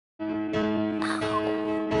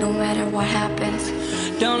no matter what happens.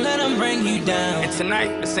 Don't let them bring you down. And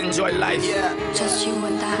tonight, let's enjoy life. Yeah. Just you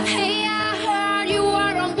and I. Hey, I heard you were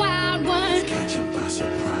a wild one. Catch 'em by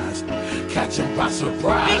surprise. Catch 'em by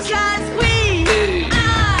surprise. Because we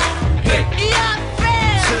are your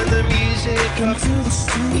friends. To the music of the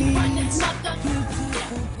street.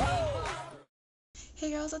 Hey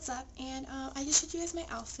girls, what's up? And I just showed you guys my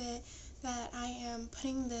outfit that I am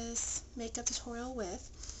putting this makeup tutorial with.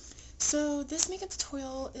 So this makeup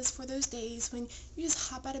tutorial is for those days when you just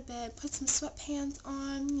hop out of bed, put some sweatpants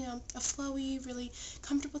on, you know, a flowy, really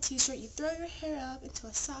comfortable t-shirt, you throw your hair up into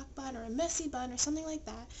a sock bun or a messy bun or something like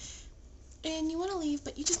that, and you want to leave,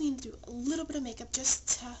 but you just need to do a little bit of makeup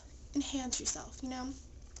just to enhance yourself, you know,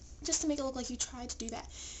 just to make it look like you tried to do that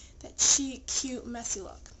chic, cute, messy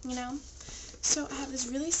look, you know. So I have this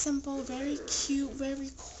really simple, very cute,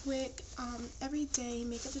 very quick, everyday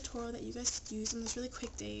makeup tutorial that you guys could use on those really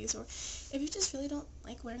quick days, or if you just really don't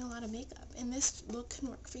like wearing a lot of makeup, and this look can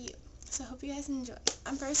work for you. So I hope you guys enjoy.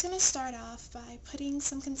 I'm first going to start off by putting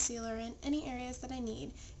some concealer in any areas that I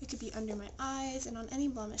need. It could be under my eyes and on any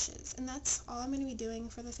blemishes, and that's all I'm going to be doing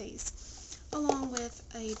for the face, along with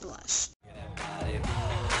a blush.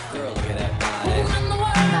 Girl, look at that body.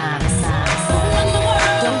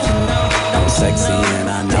 Don't you know? I'm sexy and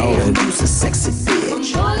I know it. Who's a sexy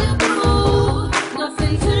bitch?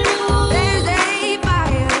 Nothing to do. There's a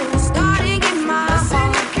fire starting in my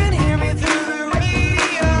heart. You can hear me through the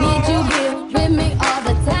radio. Need you here with me all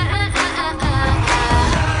the time.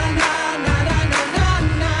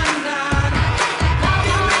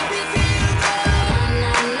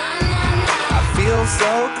 I feel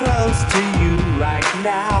so close to you right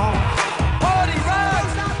now.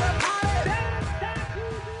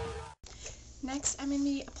 Next, I'm going to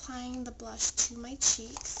be applying the blush to my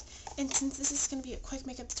cheeks, and since this is going to be a quick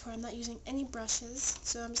makeup tutorial, I'm not using any brushes,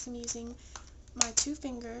 so I'm just going to be using my two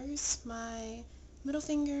fingers, my middle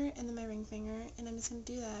finger, and then my ring finger, and I'm just going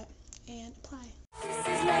to do that and apply. This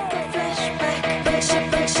is like a flashback,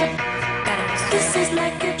 this is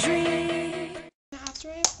like a dream. Now after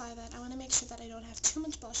I apply that, I want to make sure that I don't have too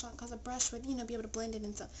much blush on, because a brush would, you know, be able to blend it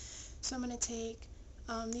and stuff. So I'm going to take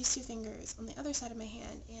these two fingers on the other side of my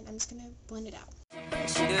hand, and I'm just going to blend it out.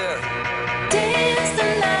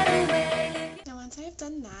 Now once I have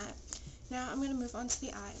done that, now I'm going to move on to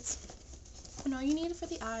the eyes. And all you need for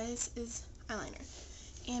the eyes is eyeliner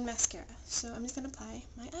and mascara. So I'm just going to apply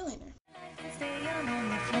my eyeliner.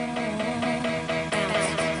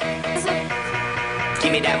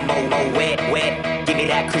 Give me that mo wet, give me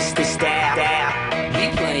that crystal style. We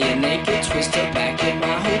playing naked, twist her back in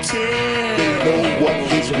my hotel. They know what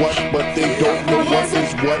is what, but they don't know what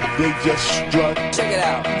is what. They just strut. Check it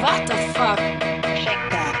out. What the fuck? Shake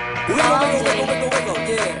that. Wiggle,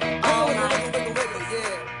 yeah. All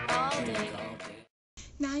day.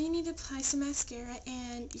 Now you need to apply some mascara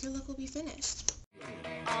and your look will be finished.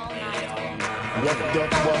 All night. What the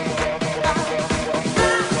fuck?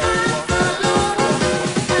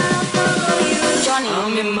 Johnny.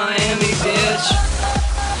 I'm in Miami, bitch.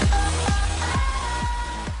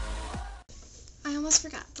 I almost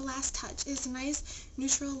forgot, the last touch is a nice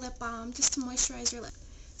neutral lip balm just to moisturize your lip.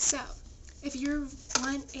 So, if you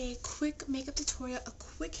want a quick makeup tutorial, a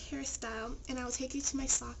quick hairstyle, and I will take you to my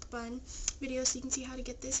sock bun video so you can see how to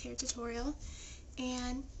get this hair tutorial.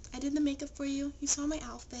 And I did the makeup for you, you saw my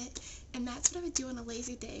outfit, and that's what I would do on a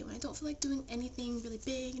lazy day when I don't feel like doing anything really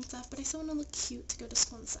big and stuff, but I still want to look cute to go to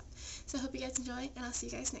school and stuff. So I hope you guys enjoy, and I'll see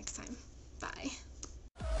you guys next time. Bye.